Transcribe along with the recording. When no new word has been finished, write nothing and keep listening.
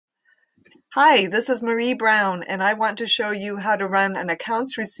Hi, this is Marie Brown, and I want to show you how to run an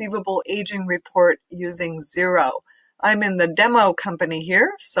accounts receivable aging report using Xero. I'm in the demo company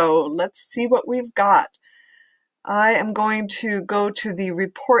here, so let's see what we've got. I am going to go to the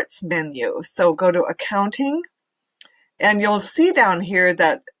reports menu. So go to accounting, and you'll see down here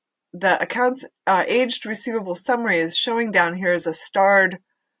that the accounts aged receivable summary is showing down here as a starred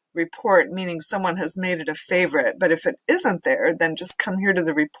report, meaning someone has made it a favorite. But if it isn't there, then just come here to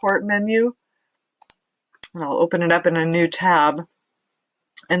the report menu, and I'll open it up in a new tab.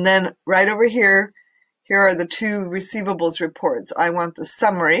 And then right over here, here are the two receivables reports. I want the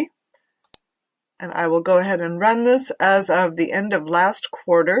summary, and I will go ahead and run this as of the end of last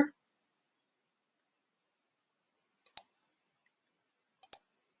quarter.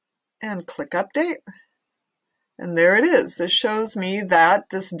 And click Update. And there it is. This shows me that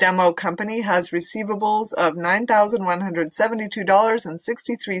this demo company has receivables of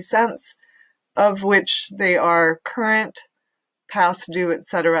 $9,172.63, of which they are current, past due,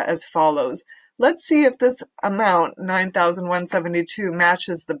 etc. as follows. Let's see if this amount, $9,172,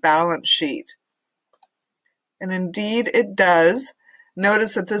 matches the balance sheet. And indeed it does.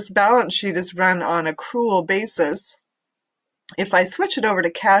 Notice that this balance sheet is run on accrual basis. If I switch it over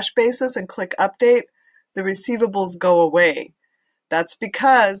to cash basis and click Update, the receivables go away. That's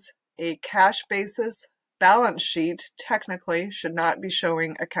because a cash basis balance sheet technically should not be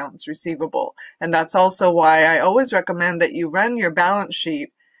showing accounts receivable. And that's also why I always recommend that you run your balance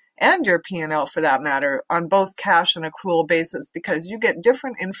sheet and your P&L for that matter on both cash and accrual basis, because you get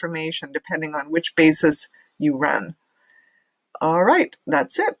different information depending on which basis you run. All right,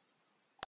 that's it.